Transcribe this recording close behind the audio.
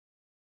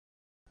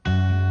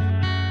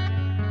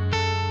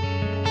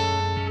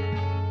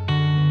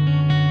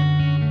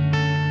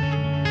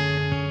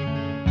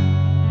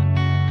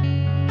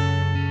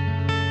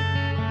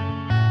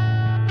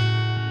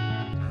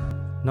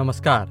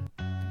नमस्कार।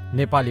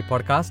 नेपाली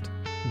पडकास्ट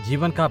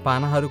जीवनका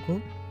पानाहरूको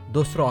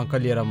दोस्रो अङ्क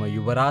लिएर म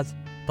युवराज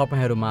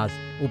तपाईहरू माझ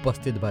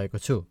उपस्थित भएको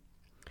छु।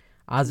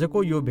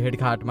 आजको यो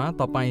भेटघाटमा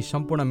तपाईँ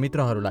सम्पूर्ण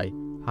मित्रहरूलाई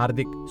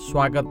हार्दिक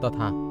स्वागत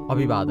तथा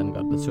अभिवादन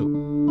गर्दछु।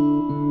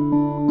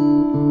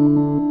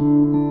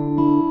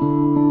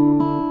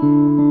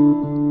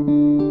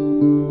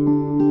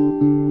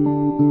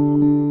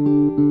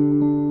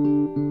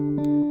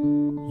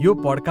 यो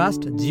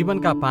पडकास्ट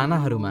जीवनका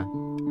पानाहरूमा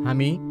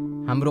हामी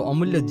हाम्रो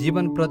अमूल्य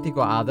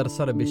जीवनप्रतिको आदर्श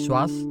र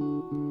विश्वास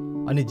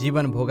अनि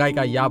जीवन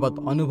भोगाइका यावत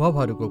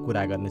अनुभवहरूको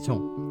कुरा गर्नेछौँ।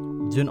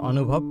 जुन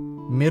अनुभव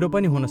मेरो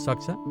पनि हुन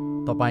सक्छ,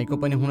 तपाईँको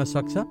पनि हुन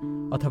सक्छ,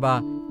 अथवा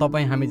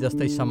तपाईँ हामी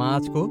जस्तै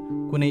समाजको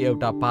कुनै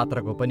एउटा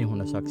पात्रको पनि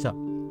हुन सक्छ।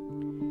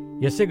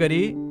 यसै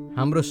गरी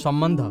हाम्रो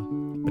सम्बन्ध,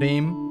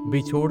 प्रेम,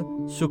 बिछोड,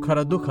 सुख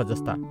र दुःख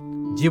जस्ता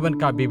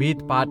जीवनका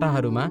विविध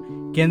पाटाहरूमा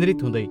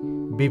केन्द्रित हुँदै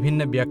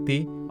विभिन्न व्यक्ति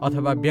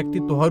अथवा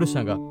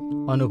व्यक्तित्वहरूसँग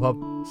अनुभव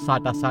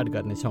साटासाट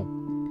गर्नेछौँ।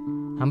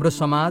 हाम्रो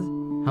समाज,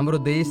 हाम्रो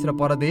देश र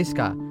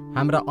परदेशका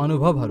हाम्रा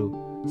अनुभवहरू,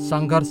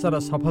 सङ्घर्ष र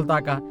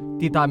सफलताका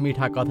तिता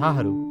मिठा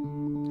कथाहरू,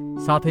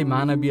 साथै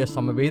मानवीय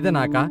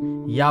संवेदनाका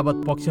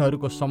यावत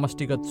पक्षहरूको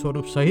समष्टिगत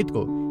स्वरूप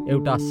सहितको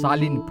एउटा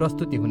शालीन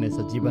प्रस्तुति हुनेछ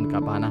जीवनका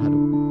पानाहरू।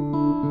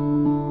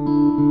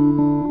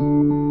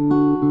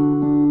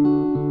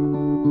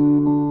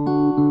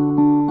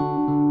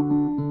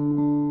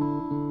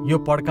 यो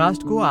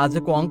पडकास्टको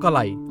आजको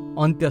अङ्कलाई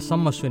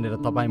अन्त्यसम्म सुनेर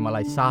तपाईँ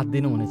मलाई साथ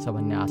दिनुहुनेछ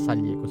भन्ने आशा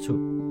लिएको छु।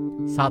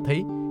 साथै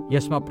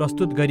यसमा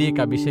प्रस्तुत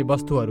गरिएका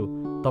विषयवस्तुहरू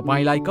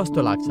तपाईँलाई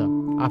कस्तो लाग्छ,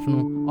 आफ्नो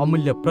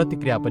अमूल्य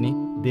प्रतिक्रिया पनि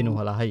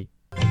दिनुहोला है।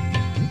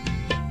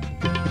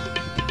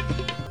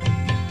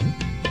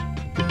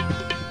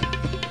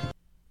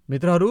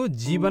 मित्रहरू,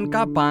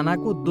 जीवनका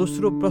पानाको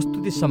दोस्रो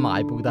प्रस्तुतिसम्म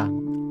आइपुग्दा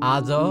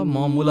आज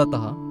म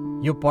मूलतः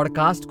यो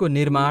पडकास्टको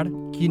निर्माण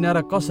किन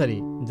र कसरी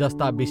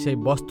जस्ता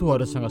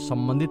विषयवस्तुहरूसँग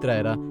सम्बन्धित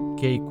रहेर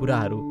केही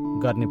कुराहरू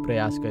गर्ने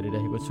प्रयास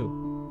गरिरहेको छु।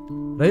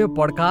 र यो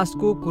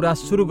पडकास्टको कुरा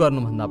सुरु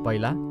गर्नुभन्दा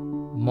पहिला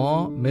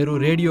म मेरो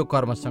रेडियो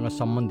कर्मसँग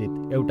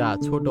सम्बन्धित एउटा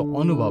छोटो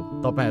अनुभव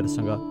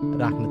तपाईँहरूसँग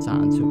राख्न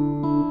चाहन्छु।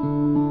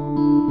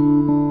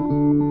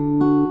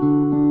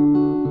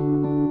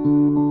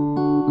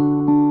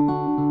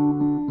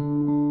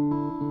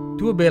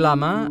 त्यो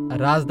बेलामा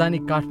राजधानी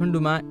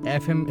काठमाडौँमा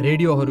एफएम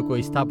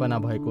रेडियोहरूको स्थापना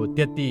भएको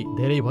त्यति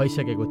धेरै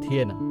भइसकेको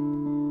थिएन।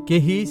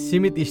 केही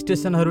सीमित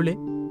स्टेसनहरूले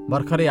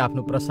भर्खरै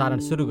आफ्नो प्रसारण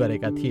सुरु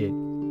गरेका थिए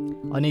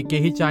अनि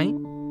केही चाहिँ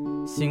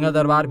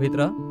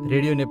सिंहदरबारभित्र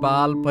रेडियो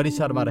नेपाल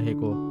परिसरमा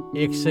रहेको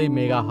 100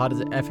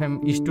 मेगाहर्ज एफएम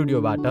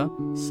स्टुडियोबाट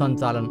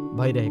सञ्चालन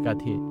भइरहेका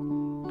थिए।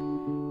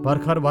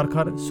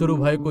 भर्खर सुरु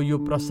भएको यो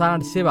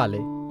प्रसारण सेवाले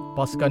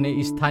पस्कने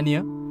स्थानीय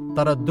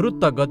तर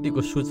द्रुत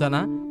गतिको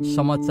सूचना,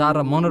 समाचार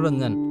र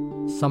मनोरञ्जन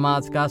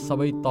समाजका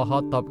सबै तह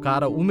तबका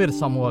र उमेर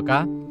समूहका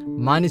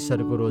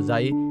मानिसहरूको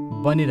रोजाइ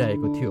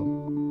बनिरहेको थियो।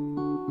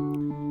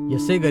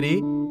 यसै गरी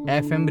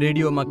एफएम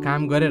रेडियोमा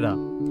काम गरेर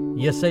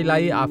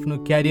यसैलाई आफ्नो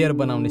क्यारियर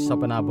बनाउने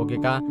सपना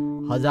बोकेका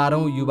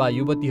हजारौं युवा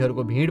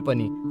युवतीहरूको भिड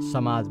पनि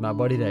समाजमा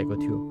बढिरहेको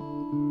थियो।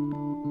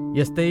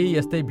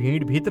 यस्तै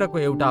भिडभित्रको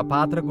एउटा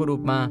पात्रको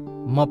रूपमा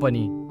म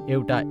पनि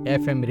एउटा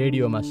एफएम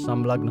रेडियोमा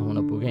संलग्न हुन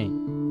पुगेँ।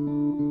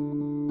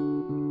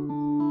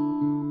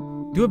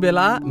 त्यो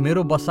बेला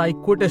मेरो बसाइ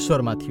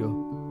कोटेश्वरमा थियो।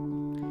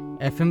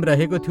 एफएम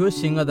रहेको थियो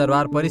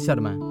सिंहदरबार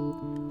परिसरमा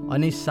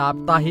अनि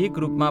साप्ताहिक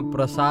रूपमा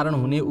प्रसारण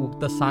हुने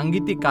उक्त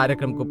साङ्गीतिक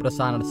कार्यक्रमको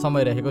प्रसारण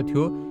समय रहेको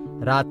थियो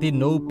राति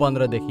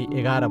 9:15 देखि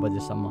 11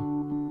 बजेसम्म।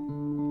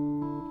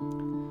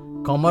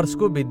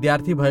 कमर्सको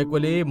विद्यार्थी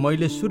भएकोले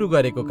मैले सुरु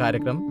गरेको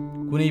कार्यक्रम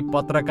कुनै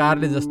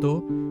पत्रकारले जस्तो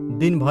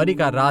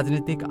दिनभरिका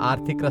राजनीतिक,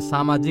 आर्थिक र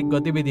सामाजिक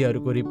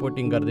गतिविधिहरूको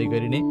रिपोर्टिङ गर्दै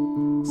गरिने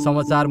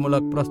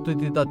समाचारमूलक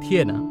प्रस्तुति त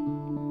थिएन,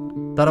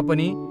 तर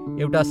पनि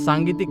एउटा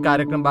साङ्गीतिक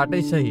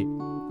कार्यक्रमबाटै सही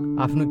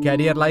आफ्नो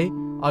क्यारियरलाई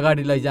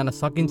अगाडि लैजान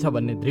सकिन्छ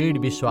भन्ने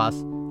दृढ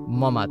विश्वास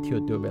ममा थियो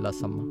त्यो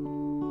बेलासम्म।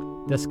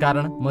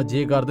 त्यसकारण म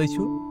जे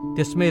गर्दैछु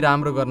त्यसमै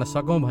राम्रो गर्न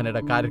सकौँ भनेर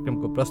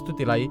कार्यक्रमको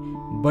प्रस्तुतिलाई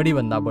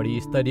बढीभन्दा बढी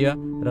स्तरीय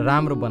र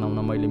राम्रो बनाउन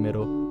मैले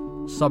मेरो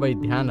सबै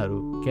ध्यानहरू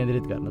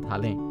केन्द्रित गर्न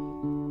थालेँ।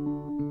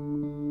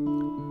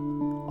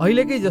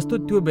 अहिलेकै जस्तो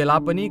त्यो बेला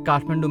पनि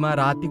काठमाडौँमा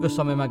रातिको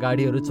समयमा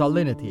गाडीहरू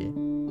चल्दैन थिए।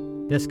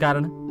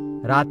 त्यसकारण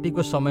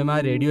रातिको समयमा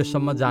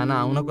रेडियोसम्म जान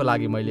आउनको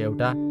लागि मैले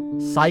एउटा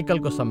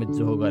साइकलको समेत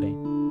जोहो गरेँ।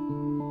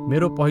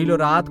 मेरो पहिलो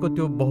रातको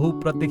त्यो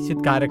बहुप्रतीक्षित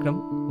कार्यक्रम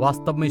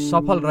वास्तवमै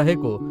सफल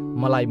रहेको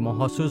मलाई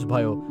महसुस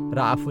भयो र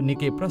आफू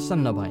निकै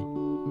प्रसन्न भएँ।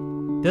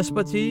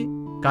 त्यसपछि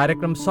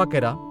कार्यक्रम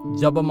सकेर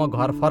जब म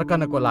घर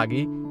फर्कनको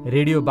लागि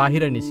रेडियो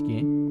बाहिर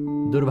निस्किएँ,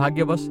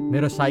 दुर्भाग्यवश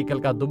मेरो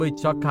साइकलका दुवै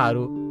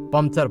चक्काहरू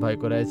पम्चर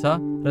भएको रहेछ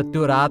र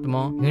त्यो रात म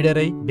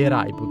हिँडेरै डेरा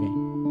आइपुगेँ।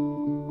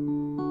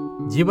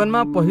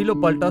 जीवनमा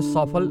पहिलोपल्ट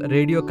सफल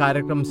रेडियो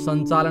कार्यक्रम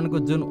सञ्चालनको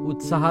जुन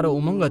उत्साह र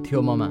उमङ्ग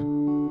थियो ममा,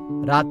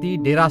 राति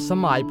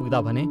डेरासम्म आइपुग्दा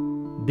भने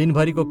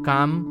दिनभरिको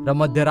काम र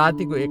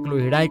मध्यरातिको एक्लो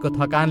हिँडाइको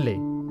थकानले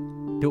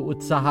त्यो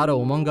उत्साह र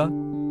उमङ्ग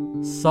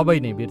सबै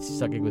नै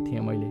बिर्सिसकेको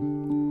थिएँ मैले।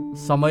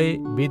 समय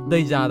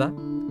बित्दै जाँदा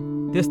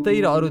त्यस्तै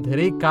र अरू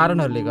धेरै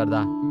कारणहरूले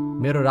गर्दा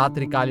मेरो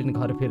रात्रिकालीन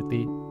घर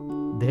फिर्ती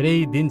धेरै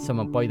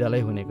दिनसम्म पैदलै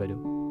हुने गर्यो।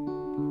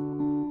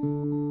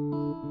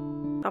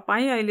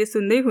 तपाईँ अहिले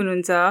सुन्दै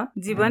हुनुहुन्छ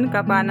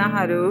जीवनका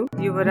पानाहरू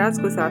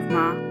युवराजको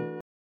साथमा।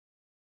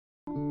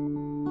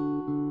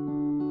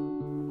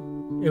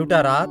 एउटा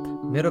रात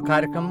मेरो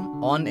कार्यक्रम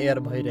अन एयर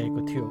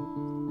भइरहेको थियो।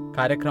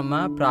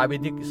 कार्यक्रममा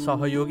प्राविधिक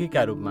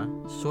सहयोगीका रूपमा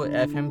सो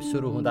एफएम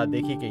सुरु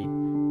हुँदादेखिकै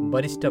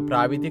वरिष्ठ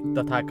प्राविधिक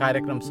तथा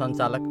कार्यक्रम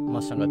सञ्चालक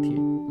मसँग थिए।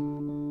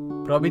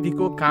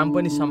 प्रविधिको काम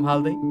पनि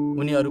सम्हाल्दै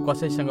उनीहरू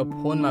कसैसँग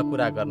फोनमा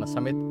कुरा गर्न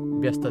समेत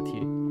व्यस्त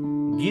थिए।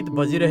 गीत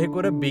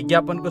बजिरहेको र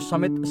विज्ञापनको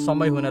समेत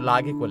समय हुन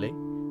लागेकोले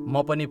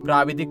म पनि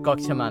प्राविधिक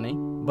कक्षमा नै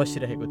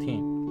बसिरहेको थिएँ।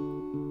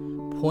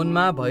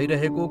 फोनमा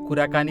भइरहेको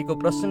कुराकानीको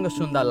प्रसङ्ग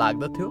सुन्दा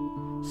लाग्दथ्यो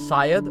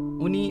सायद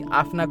उनी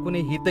आफ्ना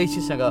कुनै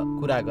हितैषीसँग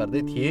कुरा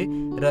गर्दै थिए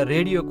र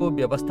रेडियोको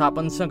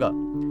व्यवस्थापनसँग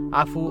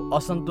आफू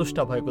असन्तुष्ट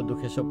भएको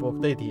दुखेसो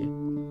पोख्दै थिए।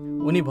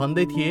 उनी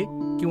भन्दै थिए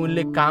कि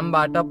उनले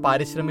कामबाट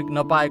पारिश्रमिक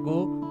नपाएको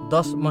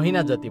 10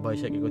 महिना जति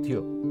भइसकेको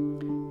थियो।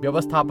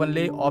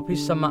 व्यवस्थापनले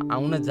अफिससम्म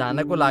आउन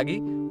जानको लागि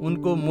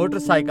उनको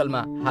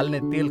मोटरसाइकलमा हाल्ने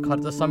तेल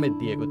खर्च समेत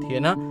दिएको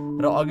थिएन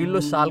र अघिल्लो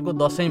सालको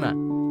दशैंमा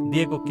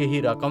दिएको केही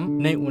रकम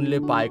नै उनले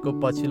पाएको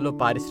पछिल्लो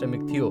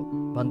पारिश्रमिक थियो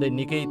भन्दै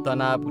निकै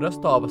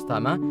तनावग्रस्त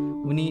अवस्थामा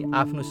उनी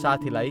आफ्नो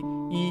साथीलाई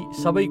यी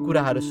सबै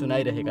कुराहरू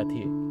सुनाइरहेका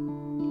थिए।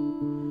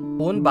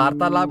 फोन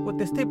वार्तालापको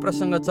त्यस्तै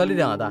प्रसङ्ग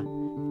चलिरहँदा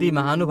ती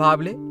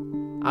महानुभावले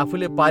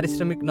आफूले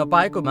पारिश्रमिक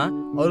नपाएकोमा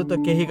अरू त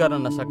केही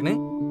गर्न नसक्ने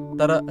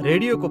तर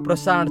रेडियोको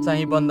प्रसारण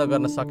चाहिँ बन्द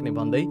गर्न सक्ने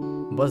भन्दै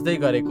बज्दै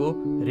गरेको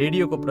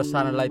रेडियोको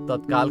प्रसारणलाई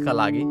तत्कालका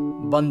लागि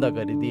बन्द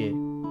गरिदिए।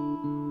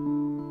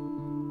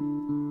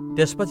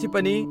 त्यसपछि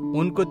पनि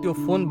उनको त्यो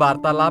फोन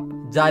वार्तालाप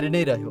जारी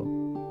नै रह्यो।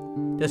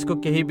 त्यसको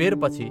केही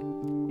बेरपछि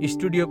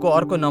स्टुडियोको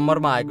अर्को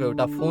नम्बरमा आएको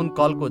एउटा फोन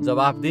कलको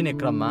जवाफ दिने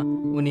क्रममा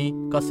उनी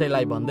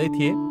कसैलाई भन्दै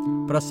थिए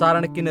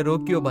प्रसारण किन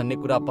रोकियो भन्ने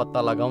कुरा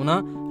पत्ता लगाउन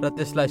र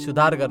त्यसलाई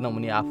सुधार गर्न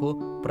उनी आफू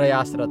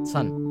प्रयासरत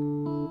छन्।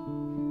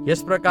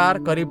 यस प्रकार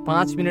करिब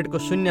 5 मिनटको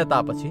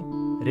शून्यतापछि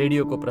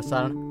रेडियोको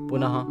प्रसारण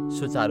पुनः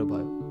सुचारू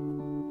भयो।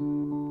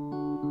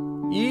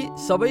 यी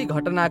सबै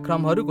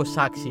घटनाक्रमहरूको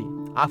साक्षी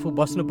आफू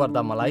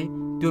बस्नुपर्दा मलाई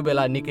त्यो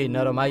बेला निकै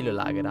नरमाइलो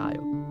लागेर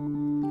आयो।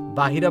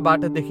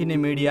 बाहिरबाट देखिने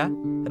मिडिया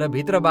र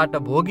भित्रबाट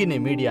भोगिने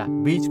मिडिया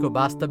बीचको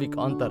वास्तविक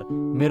अन्तर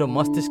मेरो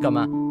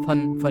मस्तिष्कमा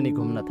फनफनी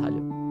घुम्न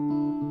थाल्यो।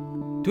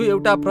 त्यो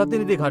एउटा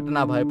प्रतिनिधि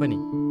घटना भए पनि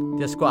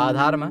त्यसको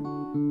आधारमा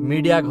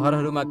मिडिया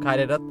घरहरूमा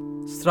कार्यरत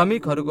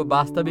श्रमिकहरूको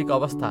वास्तविक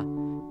अवस्था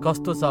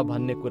कस्तो छ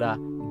भन्ने कुरा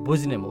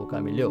बुझ्ने मौका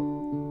मिल्यो।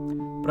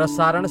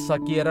 प्रसारण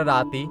सकिएर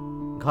राति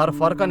घर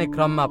फर्कने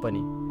क्रममा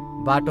पनि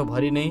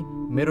बाटोभरि नै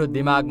मेरो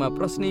दिमागमा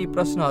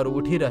प्रश्नहरू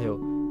उठिरह्यो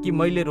कि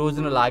मैले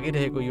रोज्न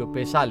लागिरहेको यो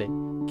पेसाले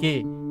के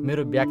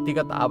मेरो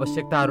व्यक्तिगत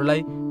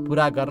आवश्यकताहरूलाई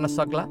पुरा गर्न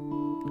सक्ला?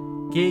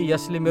 के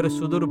यसले मेरो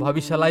सुदूर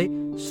भविष्यलाई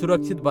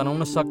सुरक्षित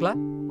बनाउन सक्ला?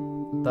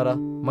 तर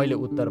मैले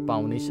उत्तर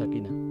पाउनै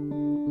सकिनँ।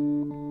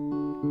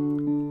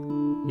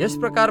 यस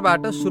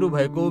प्रकारबाट सुरु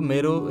भएको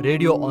मेरो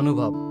रेडियो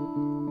अनुभव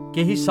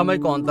केही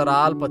समयको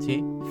अन्तरालपछि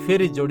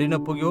फेरि जोडिन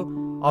पुग्यो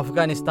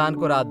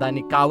अफगानिस्तानको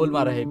राजधानी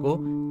काबुलमा रहेको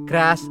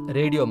क्रास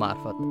रेडियो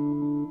मार्फत।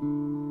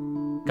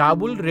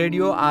 काबुल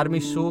रेडियो आर्मी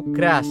सो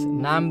क्रास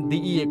नाम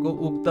दिइएको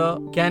उक्त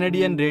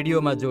क्यानेडियन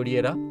रेडियोमा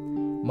जोडिएर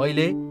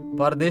मैले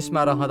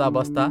परदेशमा रहँदा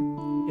बस्दा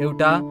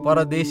एउटा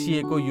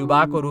परदेशिएको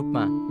युवाको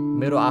रूपमा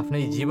मेरो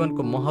आफ्नै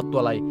जीवनको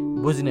महत्त्वलाई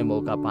बुझ्ने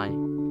मौका पाएँ।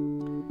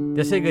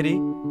 त्यसै गरी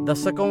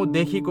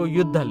दशकौँदेखिको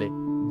युद्धले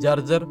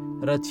जर्जर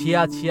र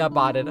छिया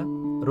पारेर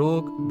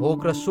रोग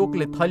भोक र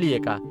शोकले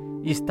थलिएका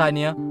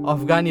स्थानीय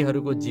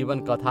अफगानीहरूको जीवन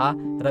कथा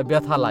र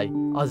व्यथालाई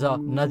अझ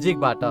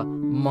नजिकबाट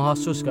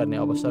महसुस गर्ने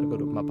अवसरको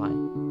रूपमा पाएँ।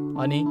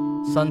 अनि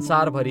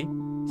संसारभरि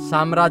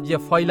साम्राज्य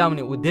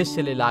फैलाउने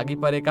उद्देश्यले लागि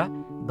परेका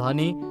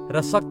धनी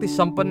र शक्ति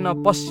सम्पन्न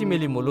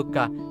पश्चिमेली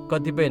मुलुकका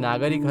कतिपय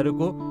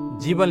नागरिकहरूको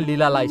जीवन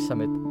लीलालाई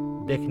समेत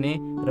देख्ने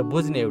र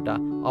बुझ्ने एउटा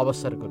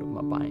अवसरको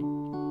रूपमा पाएँ।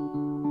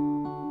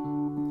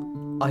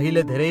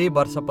 अहिले धेरै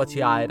वर्षपछि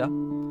आएर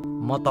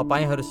म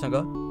तपाईहरूसँग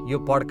यो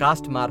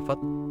पडकास्ट मार्फत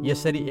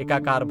यसरी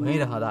एकाकार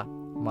भइरहँदा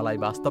मलाई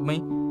वास्तवमै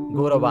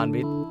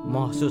गौरवान्वित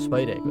महसुस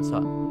भइरहेको छ।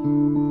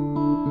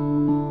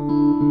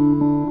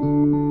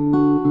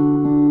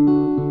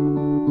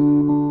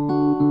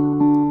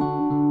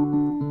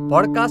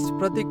 पडकास्ट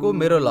प्रतिको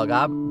मेरो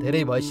लगाव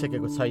धेरै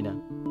भइसकेको छैन।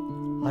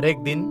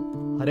 हरेक दिन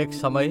हरेक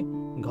समय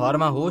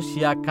घरमा होस्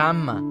या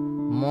काममा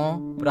म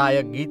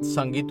प्राय गीत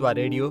सङ्गीत वा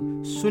रेडियो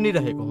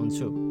सुनिरहेको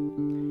हुन्छु।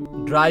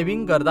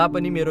 ड्राइभिङ गर्दा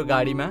पनि मेरो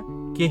गाडीमा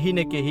केही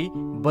न केही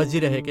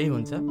बजिरहेकै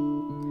हुन्छ।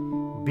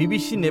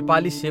 बीबीसी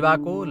नेपाली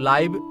सेवाको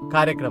लाइभ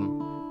कार्यक्रम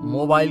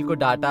मोबाइलको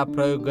डाटा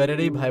प्रयोग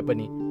गरेरै भए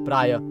पनि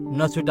प्राय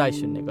नछुटाई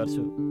सुन्ने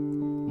गर्छु।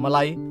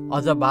 मलाई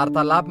अझ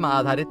वार्तालापमा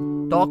आधारित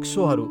टक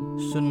सोहरू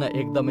सुन्न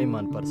एकदमै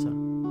मनपर्छ।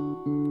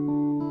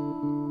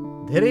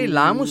 धेरै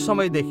लामो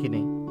समयदेखि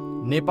नै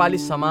नेपाली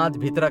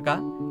समाजभित्रका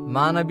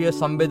मानवीय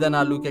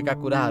संवेदना लुकेका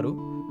कुराहरू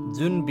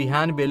जुन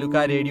बिहान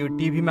बेलुका रेडियो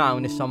टिभीमा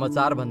आउने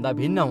समाचार भन्दा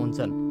भिन्न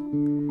हुन्छन्,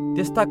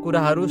 त्यस्ता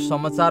कुराहरू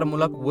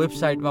समाचारमूलक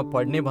वेबसाइटमा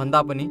पढ्ने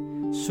भन्दा पनि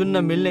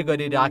सुन्न मिल्ने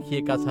गरी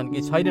राखिएका छन्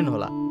कि छैनन्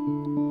होला।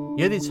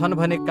 यदि छन्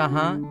भने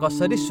कहाँ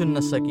कसरी सुन्न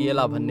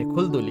सकिएला भन्ने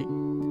खुल्दुली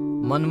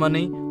मनमा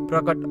नै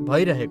प्रकट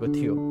भइरहेको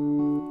थियो।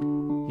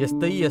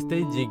 यस्तै यस्तै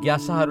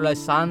जिज्ञासाहरूलाई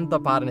शान्त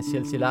पार्ने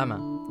सिलसिलामा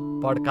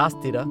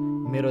पडकास्टतिर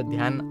मेरो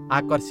ध्यान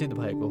आकर्षित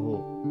भएको हो।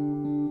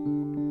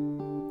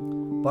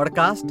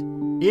 पडकास्ट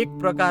एक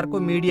प्रकारको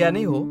मिडिया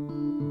नै हो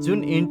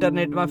जुन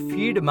इन्टरनेटमा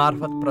फिड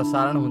मार्फत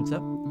प्रसारण हुन्छ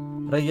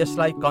र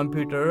यसलाई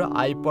कम्प्युटर,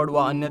 आइपड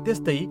वा अन्य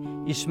त्यस्तै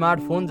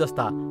स्मार्टफोन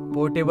जस्ता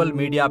पोर्टेबल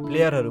मिडिया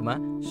प्लेयरहरूमा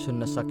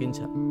सुन्न सकिन्छ।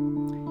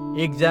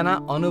 एकजना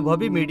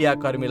अनुभवी मिडिया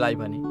कर्मीलाई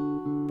भने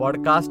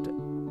पडकास्ट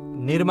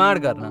निर्माण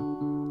गर्न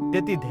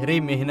त्यति धेरै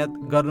मेहनत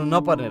गर्नु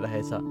नपर्ने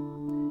रहेछ।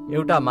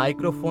 एउटा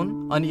माइक्रोफोन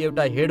अनि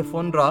एउटा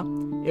हेडफोन र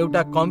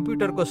एउटा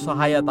कम्प्युटरको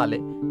सहायताले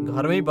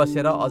घरमै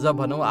बसेर अझ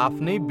भनौँ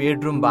आफ्नै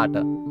बेडरुमबाट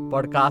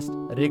पडकास्ट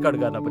रेकर्ड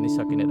गर्न पनि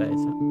सकिने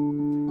रहेछ।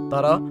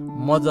 तर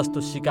म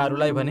जस्तो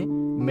सिकारुलाई भने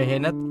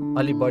मेहनत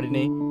अलि बढी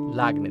नै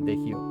लाग्ने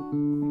देखियो।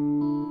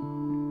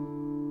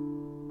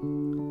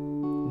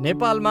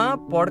 नेपालमा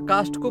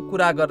पडकास्टको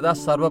कुरा गर्दा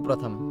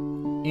सर्वप्रथम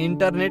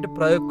इन्टरनेट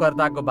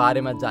प्रयोगकर्ताको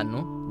बारेमा जान्नु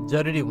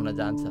जरुरी हुन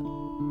जान्छ।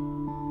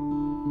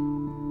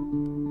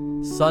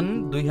 सन्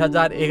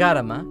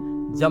 2011मा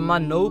जम्मा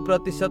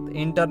 9%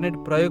 इन्टरनेट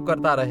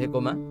प्रयोगकर्ता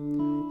रहेकोमा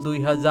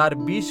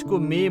 2020को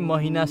मे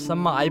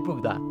महिनासम्म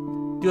आइपुग्दा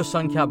त्यो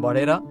सङ्ख्या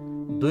बढेर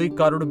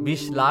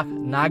 2,20,00,000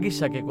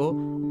 नागिसकेको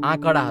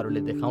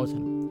आँकडाहरूले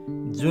देखाउँछन्,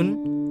 जुन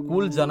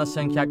कुल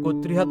जनसङ्ख्याको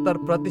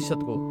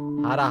 73%को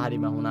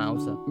हाराहारीमा हुन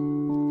आउँछ।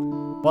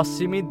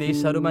 पश्चिमी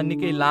देशहरूमा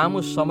निकै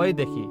लामो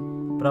समयदेखि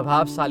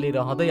प्रभावशाली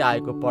रहँदै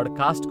आएको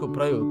पडकास्टको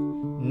प्रयोग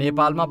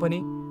नेपालमा पनि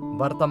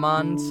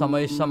वर्तमान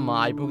समयसम्म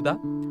आइपुग्दा,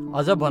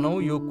 अझ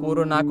भनौँ यो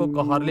कोरोनाको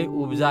कहरले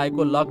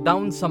उब्जाएको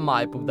लकडाउनसम्म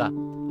आइपुग्दा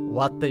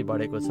वात्तै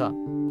बढेको छ।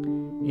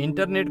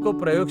 इन्टरनेटको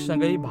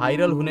प्रयोगसँगै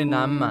भाइरल हुने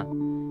नाममा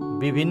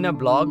विभिन्न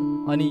ब्लग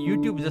अनि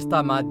युट्युब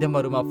जस्ता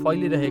माध्यमहरूमा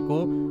फैलिरहेको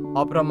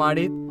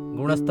अप्रमाणित,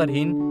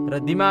 गुणस्तरहीन र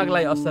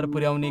दिमागलाई असर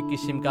पुर्याउने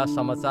किसिमका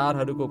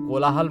समाचारहरूको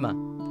कोलाहलमा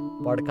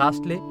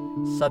पडकास्टले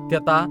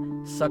सत्यता,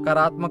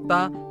 सकारात्मकता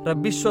र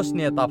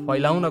विश्वसनीयता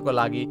फैलाउनको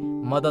लागि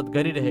मद्दत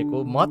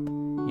गरिरहेको मत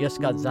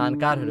यसका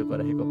जानकारहरूको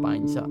रहेको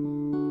पाइन्छ।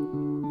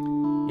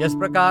 यस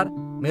प्रकार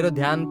मेरो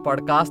ध्यान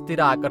पडकास्टतिर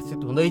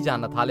आकर्षित हुँदै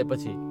जान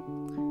थालेपछि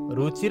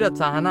रुचि र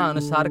चाहना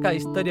अनुसारका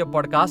स्तरीय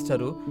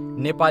पडकास्टहरू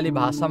नेपाली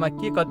भाषामा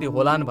के कति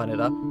होलान्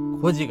भनेर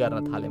खोजी गर्न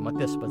थाले म।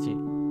 त्यसपछि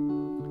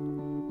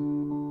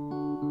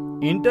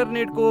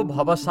इन्टरनेटको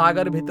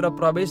भवसागरभित्र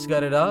प्रवेश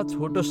गरेर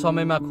छोटो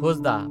समयमा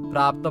खोज्दा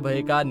प्राप्त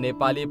भएका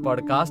नेपाली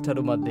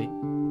पडकास्टहरूमध्ये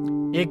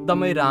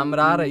एकदमै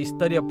राम्रा र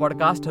स्तरीय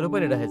पडकास्टहरू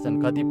पनि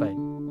रहेछन् कतिपय,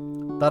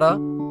 तर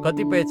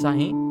कतिपय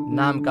चाहिँ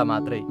नामका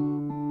मात्रै।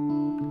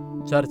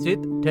 चर्चित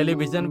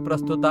टेलिभिजन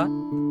प्रस्तुता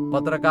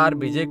पत्रकार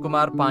विजय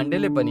कुमार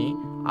पाण्डेले पनि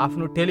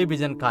आफ्नो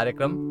टेलिभिजन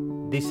कार्यक्रम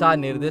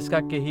दिशानिर्देशका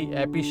केही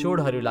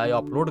एपिसोडहरूलाई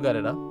अपलोड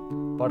गरेर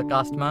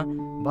पडकास्टमा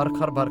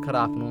भर्खर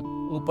आफ्नो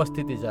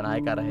उपस्थिति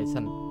जनाएका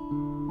रहेछन्।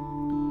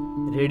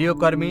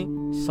 रेडियोकर्मी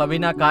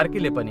सबिना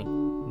कार्कीले पनि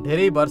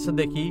धेरै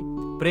वर्षदेखि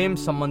प्रेम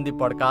सम्बन्धी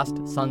पडकास्ट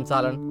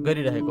सञ्चालन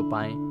गरिरहेको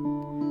पाएँ।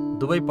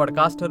 दुवै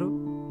पडकास्टहरू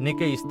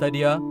निकै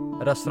स्तरीय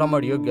र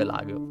श्रवणयोग्य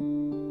लाग्यो।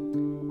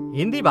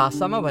 हिन्दी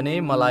भाषामा भने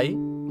मलाई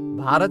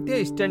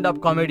भारतीय स्ट्यान्डअप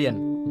कमेडियन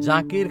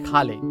जाकिर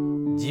खाले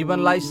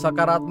जीवनलाई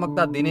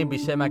सकारात्मकता दिने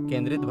विषयमा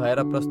केन्द्रित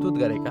भएर प्रस्तुत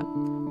गरेका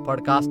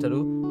पडकास्टहरू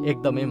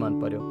एकदमै मन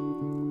पर्यो।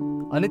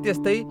 अनि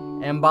त्यस्तै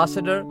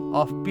एम्बासेडर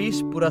अफ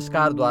पिस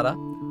पुरस्कारद्वारा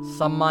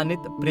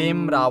सम्मानित प्रेम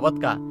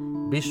रावतका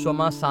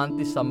विश्वमा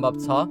शान्ति सम्भव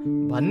छ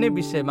भन्ने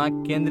विषयमा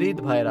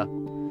केन्द्रित भएर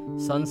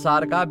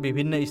संसारका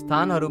विभिन्न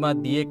स्थानहरूमा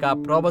दिएका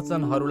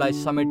प्रवचनहरूलाई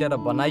समेटेर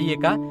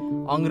बनाइएका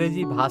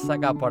अङ्ग्रेजी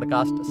भाषाका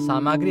पडकास्ट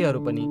सामग्रीहरू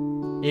पनि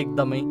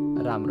एकदमै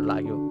राम्रो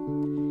लाग्यो।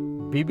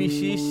 BBC,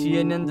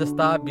 CNN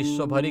जस्ता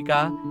विश्वभरिका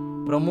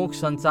प्रमुख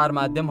सञ्चार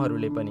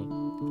माध्यमहरूले पनि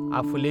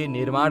आफूले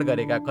निर्माण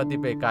गरेका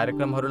कतिपय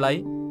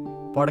कार्यक्रमहरूलाई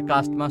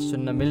पडकास्टमा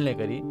सुन्न मिल्ने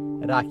गरी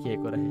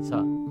राखिएको रहेछ।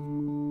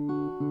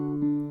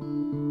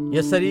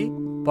 यसरी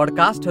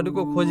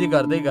पडकास्टहरूको खोजी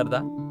गर्दै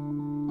गर्दा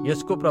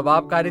यसको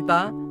प्रभावकारिता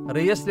र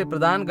यसले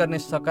प्रदान गर्ने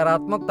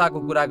सकारात्मकताको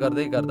कुरा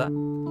गर्दै गर्दा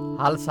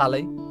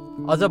हालसालै,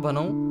 अझ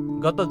भनौँ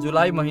गत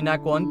जुलाई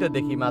महिनाको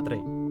अन्त्यदेखि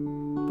मात्रै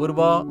पूर्व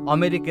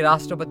अमेरिकी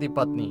राष्ट्रपति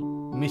पत्नी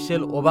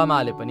मिसेल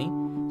ओबामाले पनि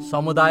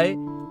समुदाय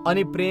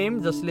अनि प्रेम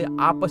जसले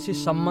आपसी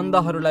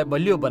सम्बन्धहरूलाई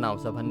बलियो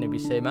बनाउँछ भन्ने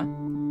विषयमा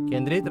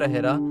केन्द्रित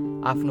रहेर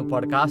आफ्नो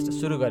पडकास्ट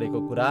सुरु गरेको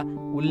कुरा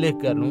उल्लेख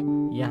गर्नु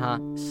यहाँ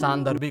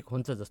सान्दर्भिक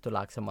हुन्छ जस्तो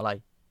लाग्छ मलाई।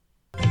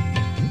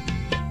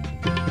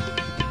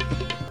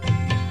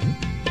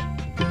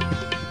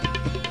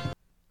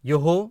 यो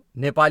हो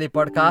नेपाली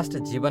पडकास्ट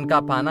जीवनका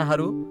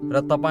पानाहरू र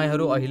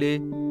तपाईँहरू अहिले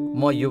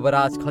म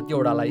युवराज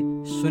खतिवडालाई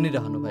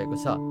सुनिरहनु भएको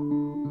छ।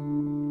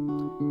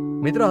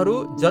 मित्रहरू,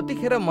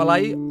 जतिखेर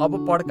मलाई अब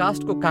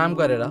पडकास्टको काम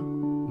गरेर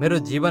मेरो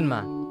जीवनमा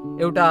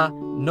एउटा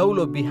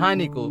नौलो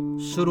बिहानीको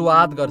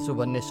सुरुवात गर्छु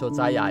भन्ने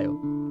सोचाइ आयो,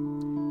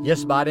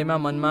 यस बारेमा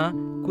मनमा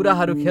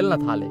कुराहरू खेल्न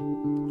थाले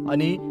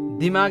अनि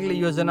दिमागले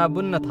योजना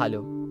बुन्न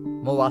थाल्यो,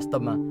 म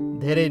वास्तवमा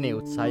धेरै नै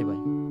उत्साही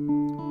भएँ।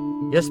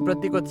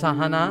 यसप्रतिको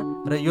चाहना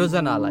र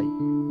योजनालाई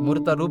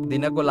मूर्त रूप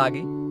दिनको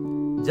लागि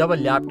जब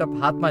ल्यापटप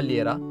हातमा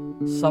लिएर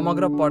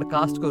समग्र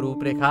पडकास्टको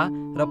रूपरेखा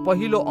र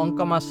पहिलो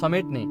अङ्कमा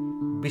समेट्ने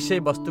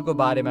विषयवस्तुको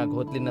बारेमा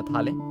घोत्लिन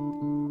थाले,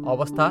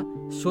 अवस्था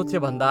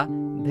सोचेभन्दा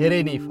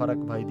धेरै नै फरक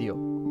भइदियो।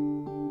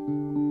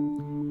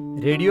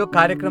 रेडियो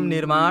कार्यक्रम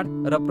निर्माण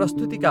र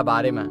प्रस्तुतिका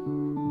बारेमा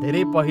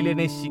धेरै पहिले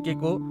नै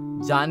सिकेको,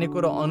 जानेको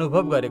र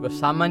अनुभव गरेको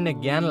सामान्य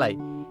ज्ञानलाई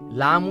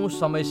लामो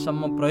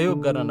समयसम्म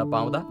प्रयोग गर्न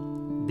नपाउँदा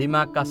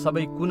दिमागका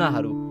सबै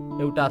कुनाहरू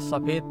एउटा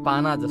सफेद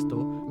पाना जस्तो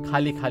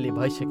खाली खाली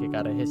भइसकेका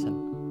रहेछन्।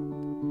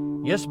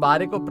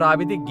 यसबारेको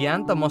प्राविधिक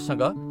ज्ञान त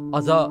मसँग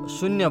अझ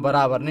शून्य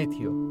बराबर नै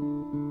थियो।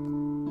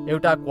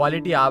 एउटा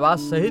क्वालिटी आवाज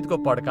सहितको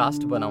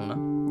पडकास्ट बनाउन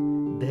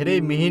धेरै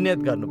मेहनत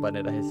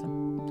गर्नुपर्ने रहेछ।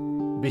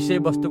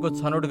 विषयवस्तुको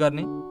छनौट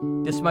गर्ने,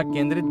 त्यसमा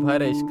केन्द्रित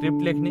भएर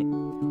स्क्रिप्ट लेख्ने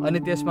अनि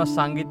त्यसमा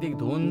साङ्गीतिक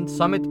धुन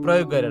समेत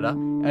प्रयोग गरेर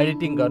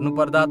एडिटिङ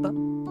गर्नुपर्दा त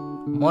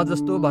म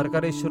जस्तो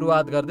भर्खरै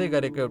सुरुवात गर्दै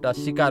गरेको एउटा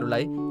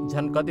सिकारुलाई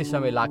झन् कति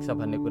समय लाग्छ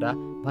भन्ने कुरा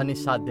भनी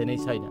साध्य नै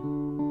छैन।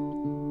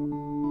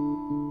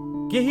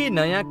 केही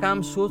नयाँ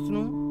काम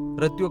सोच्नु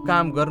र त्यो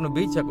काम गर्नु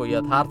बीचको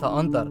यथार्थ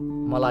अन्तर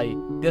मलाई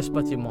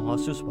त्यसपछि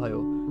महसुस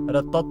भयो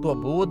र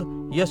तत्त्वबोध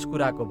यस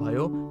कुराको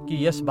भयो कि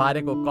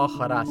यसबारेको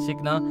कखरा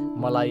सिक्न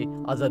मलाई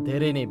अझ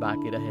धेरै नै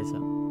बाँकी रहेछ।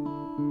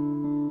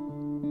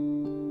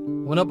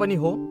 हुन पनि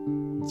हो,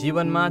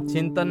 जीवनमा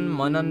चिन्तन,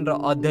 मनन र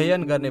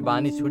अध्ययन गर्ने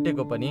बानी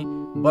छुटेको पनि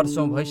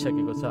वर्षौं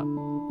भइसकेको छ।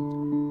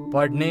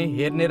 पढ्ने,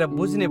 हेर्ने र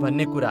बुझ्ने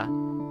भन्ने कुरा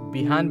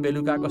बिहान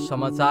बेलुकाको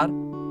समाचार,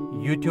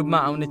 युट्युबमा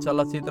आउने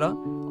चलचित्र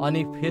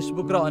अनि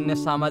फेसबुक र अन्य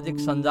सामाजिक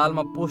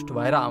सञ्जालमा पोस्ट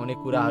भएर आउने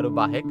कुराहरू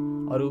बाहेक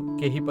अरू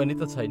केही पनि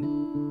त छैन।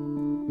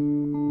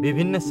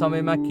 विभिन्न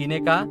समयमा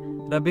किनेका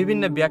र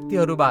विभिन्न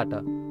व्यक्तिहरूबाट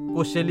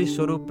कोसेली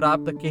स्वरूप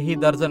प्राप्त केही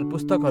दर्जन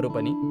पुस्तकहरू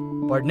पनि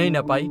पढ्नै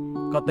नपाई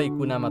कतै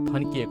कुनामा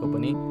थन्किएको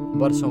पनि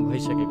वर्षौं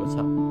भइसकेको छ।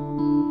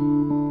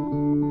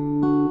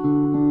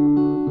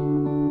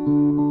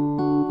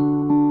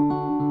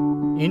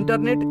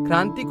 इन्टरनेट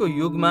क्रान्तिको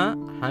युगमा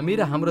हामी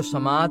र हाम्रो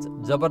समाज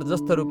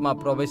जबरजस्त रूपमा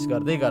प्रवेश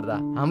गर्दै गर्दा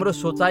हाम्रो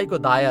सोचाइको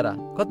दायरा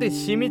कतै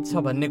सीमित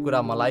छ भन्ने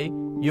कुरा मलाई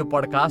यो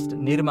पडकास्ट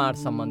निर्माण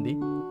सम्बन्धी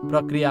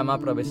प्रक्रियामा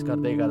प्रवेश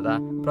गर्दै गर्दा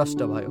प्रष्ट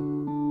भयो।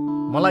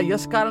 मलाई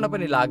यस कारण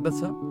पनि लाग्दछ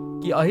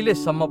कि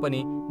अहिलेसम्म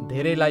पनि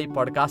धेरैलाई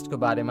पडकास्टको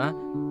बारेमा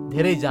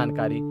धेरै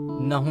जानकारी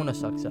नहुन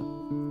सक्छ,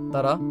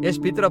 तर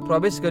यसभित्र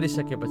प्रवेश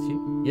गरिसकेपछि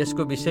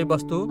यसको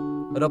विषयवस्तु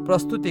र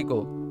प्रस्तुतिको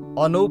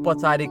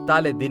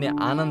अनौपचारिकताले दिने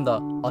आनन्द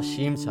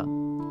असीम छ।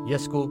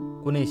 यसको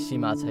कुनै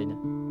सीमा छैन।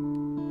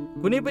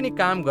 कुनै पनि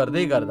काम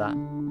गर्दै गर्दा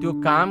त्यो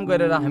काम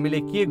गरेर हामीले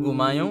के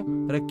गुमायौँ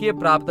र के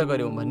प्राप्त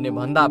गर्यौँ भन्ने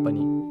भन्दा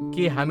पनि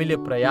के हामीले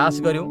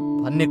प्रयास गर्यौँ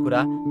भन्ने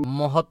कुरा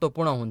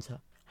महत्त्वपूर्ण हुन्छ।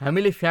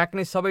 हामीले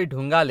फ्याँक्ने सबै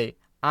ढुङ्गाले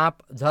आँप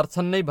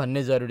झर्छन् नै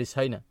भन्ने जरुरी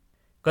छैन।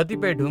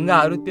 कतिपय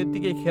ढुङ्गाहरू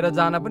त्यत्तिकै खेर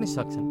जान पनि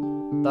सक्छन्,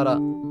 तर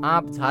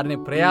आँप झार्ने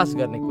प्रयास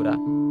गर्ने कुरा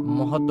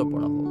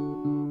महत्त्वपूर्ण हो।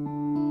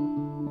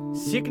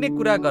 सिक्ने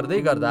कुरा गर्दै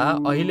गर्दा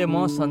अहिले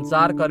म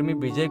सञ्चारकर्मी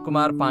विजय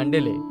कुमार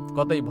पाण्डेले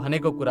कतै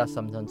भनेको कुरा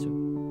सम्झन्छु।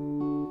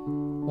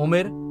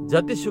 उमेर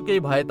जतिसुकै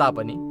भए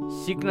तापनि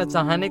सिक्न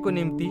चाहनेको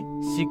निम्ति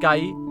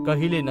सिकाइ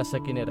कहिले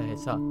नसकिने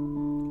रहेछ।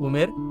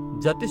 उमेर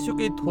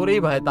जतिसुकै थोरै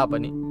भए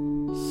तापनि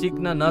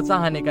सिक्न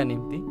नचाहनेका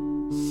निम्ति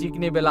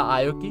सिक्ने बेला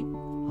आयो कि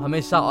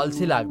हमेसा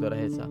अल्छी लाग्दो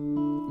रहेछ।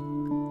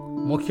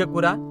 मुख्य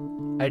कुरा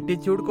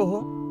एटिच्युडको हो,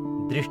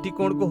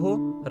 दृष्टिकोणको हो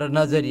र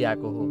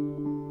नजरियाको हो।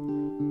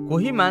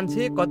 कोही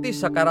मान्छे कति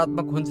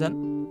सकारात्मक हुन्छन्,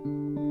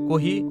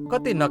 कोही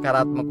कति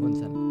नकारात्मक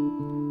हुन्छन्।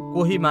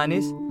 कोही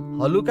मानिस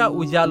हलुका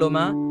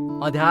उज्यालोमा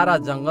अँध्यारा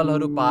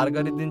जङ्गलहरू पार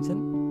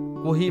गरिदिन्छन्,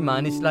 कोही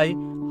मानिसलाई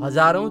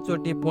हजारौं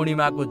चोटि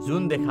पूर्णिमाको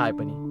जुन देखाए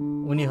पनि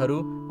उनीहरू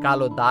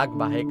कालो दाग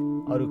बाहेक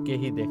अरू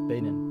केही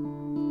देख्दैनन्।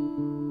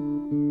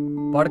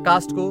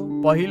 पडकास्टको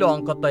पहिलो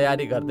अङ्क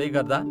तयारी गर्दै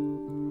गर्दा,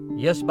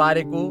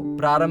 यसबारेको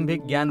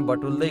प्रारम्भिक ज्ञान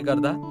बटुल्दै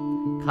गर्दा,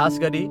 खास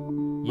गरी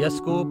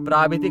यसको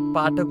प्राविधिक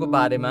पाठको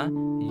बारेमा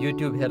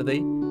युट्युब हेर्दै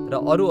र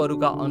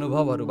अरूका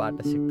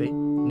अनुभवहरूबाट सिक्दै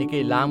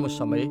निकै लामो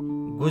समय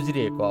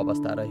गुज्रिएको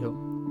अवस्था रह्यो।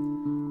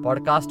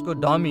 पडकास्टको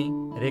डमी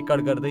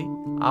रेकर्ड गर्दै,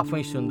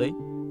 आफै सुन्दै,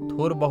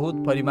 थोर बहुत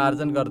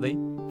परिमार्जन गर्दै,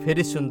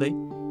 फेरि सुन्दै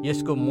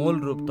यसको मूल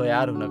रूप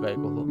तयार हुन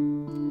गएको हो।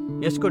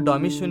 यसको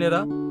डमी सुनेर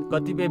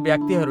कतिपय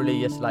व्यक्तिहरूले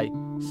यसलाई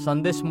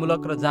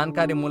सन्देशमूलक र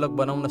जानकारीमूलक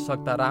बनाउन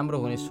सक्दा राम्रो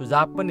हुने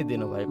सुझाव पनि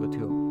दिनुभएको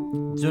थियो,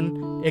 जुन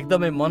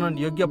एकदमै मनन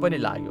योग्य पनि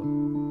लाग्यो।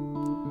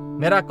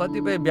 मेरा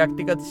कतिपय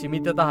व्यक्तिगत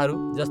सीमितताहरू,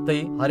 जस्तै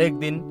हरेक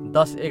दिन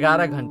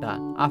 10-11 घण्टा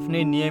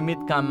आफ्नै नियमित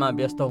काममा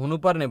व्यस्त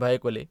हुनुपर्ने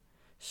भएकोले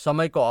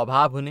समयको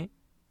अभाव हुने,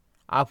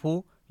 आफू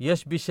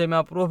यस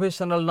विषयमा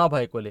प्रोफेसनल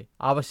नभएकोले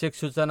आवश्यक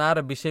सूचना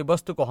र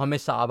विषयवस्तुको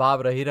हमेसा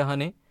अभाव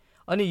रहिरहने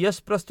अनि यस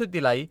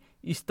प्रस्तुतिलाई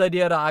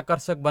स्तरीय र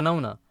आकर्षक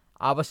बनाउन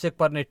आवश्यक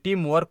पर्ने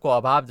टिम वर्कको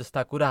अभाव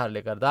जस्ता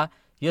कुराहरूले गर्दा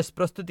यस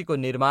प्रस्तुतिको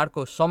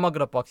निर्माणको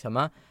समग्र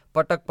पक्षमा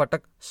पटक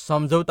पटक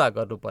सम्झौता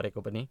गर्नु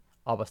परेको पनि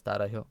अवस्था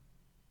रह्यो।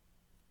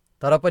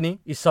 तर पनि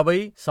यी सबै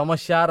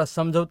समस्या र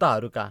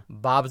सम्झौताहरूका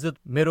बावजुद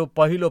मेरो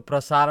पहिलो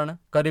प्रसारण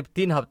करिब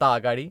 3 हप्ता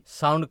अगाडि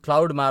साउन्ड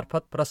क्लाउड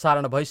मार्फत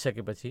प्रसारण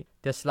भइसकेपछि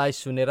त्यसलाई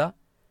सुनेर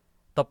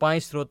तपाईँ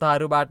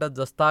श्रोताहरूबाट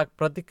जस्ता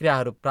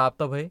प्रतिक्रियाहरू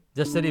प्राप्त भए,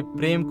 जसरी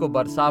प्रेमको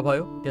वर्षा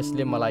भयो,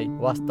 त्यसले मलाई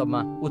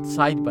वास्तवमा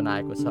उत्साहित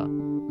बनाएको छ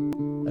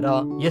र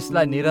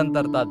यसलाई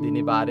निरन्तरता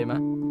दिने बारेमा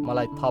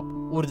मलाई थप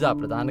ऊर्जा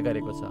प्रदान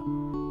गरेको छ।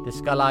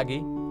 त्यसका लागि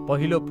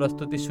पहिलो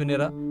प्रस्तुति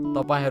सुनेर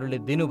तपाईहरूले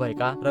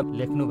दिनुभएका र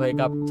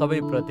लेख्नुभएका सबै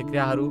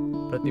प्रतिक्रियाहरू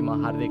प्रति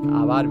म हार्दिक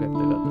आभार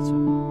व्यक्त गर्दछु।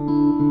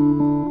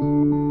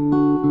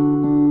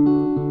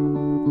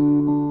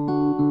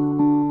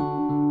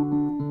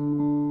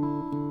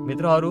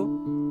 मित्रहरू,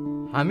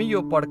 हामी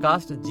यो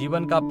पडकास्ट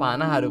जीवनका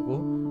पानाहरूको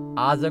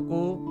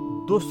आजको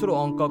दोस्रो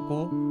अङ्कको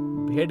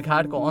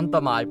भेटघाटको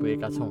अन्तमा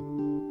आइपुगेका छौँ।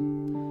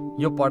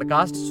 यो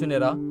पडकास्ट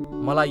सुनेर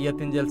मलाई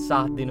यतिन्जेल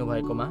साथ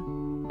दिनुभएकोमा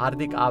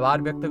हार्दिक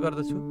आभार व्यक्त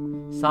गर्दछु।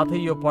 साथै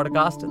यो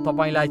पडकास्ट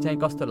तपाईँलाई चाहिँ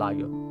कस्तो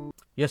लाग्यो?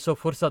 यसो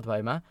फुर्सद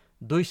भएमा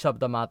 2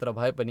 शब्द मात्र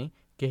भए पनि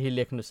केही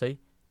लेख्नुहोस् है।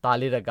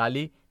 ताली र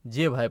गाली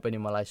जे भए पनि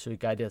मलाई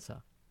स्वीकार्य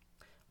छ।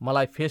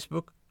 मलाई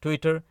फेसबुक,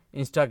 ट्विटर,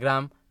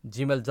 इन्स्टाग्राम,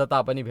 जिमेल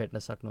जता पनि भेट्न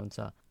सक्नुहुन्छ।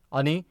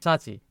 अनि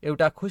साँच्ची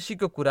एउटा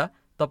खुसीको कुरा,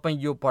 तपाईँ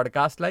यो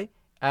पडकास्टलाई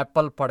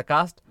एप्पल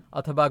पडकास्ट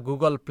अथवा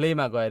गुगल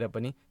प्लेमा गएर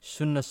पनि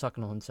सुन्न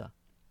सक्नुहुन्छ।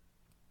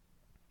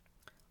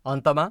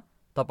 अन्तमा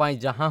तपाईँ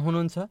जहाँ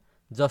हुनुहुन्छ,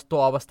 जस्तो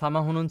अवस्थामा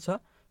हुनुहुन्छ,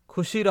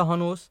 खुसी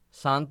रहनुहोस्,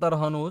 शान्त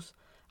रहनुहोस्,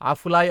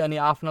 आफूलाई अनि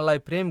आफ्नालाई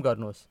प्रेम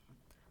गर्नुहोस्।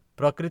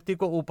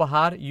 प्रकृतिको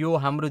उपहार यो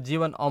हाम्रो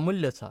जीवन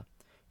अमूल्य छ।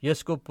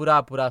 यसको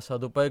पुरा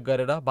सदुपयोग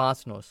गरेर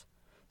बाँच्नुहोस्।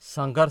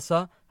 सङ्घर्ष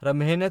र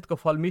मेहनतको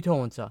फल मिठो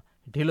हुन्छ।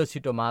 ढिलो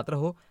छिटो मात्र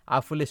हो,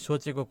 आफूले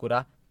सोचेको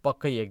कुरा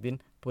पक्कै एक दिन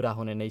पुरा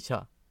हुने नै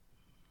छ।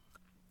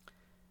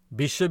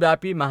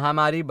 विश्वव्यापी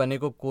महामारी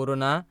बनेको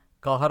कोरोना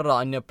कहर र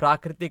अन्य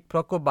प्राकृतिक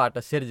प्रकोपबाट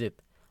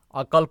सिर्जित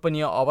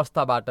अकल्पनीय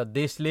अवस्थाबाट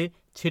देशले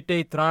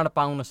छिट्टै त्राण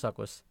पाउन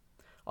सकोस्।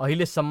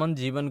 अहिलेसम्म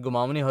जीवन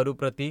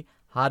गुमाउनेहरूप्रति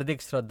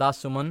हार्दिक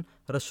श्रद्धासुमन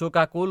र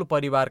शोकाकुल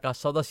परिवारका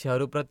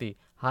सदस्यहरूप्रति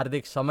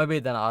हार्दिक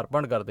समवेदना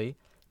अर्पण गर्दै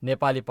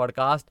नेपाली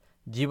पडकास्ट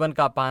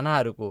जीवनका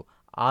पानाहरूको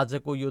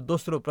आजको यो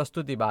दोस्रो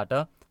प्रस्तुतिबाट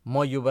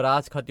म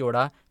युवराज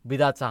खतिवडा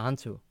बिदा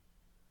चाहन्छु।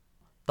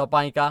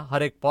 तपाईँका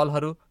हरेक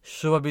पलहरू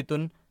शुभ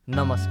बितुन्।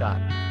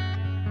 नमस्कार।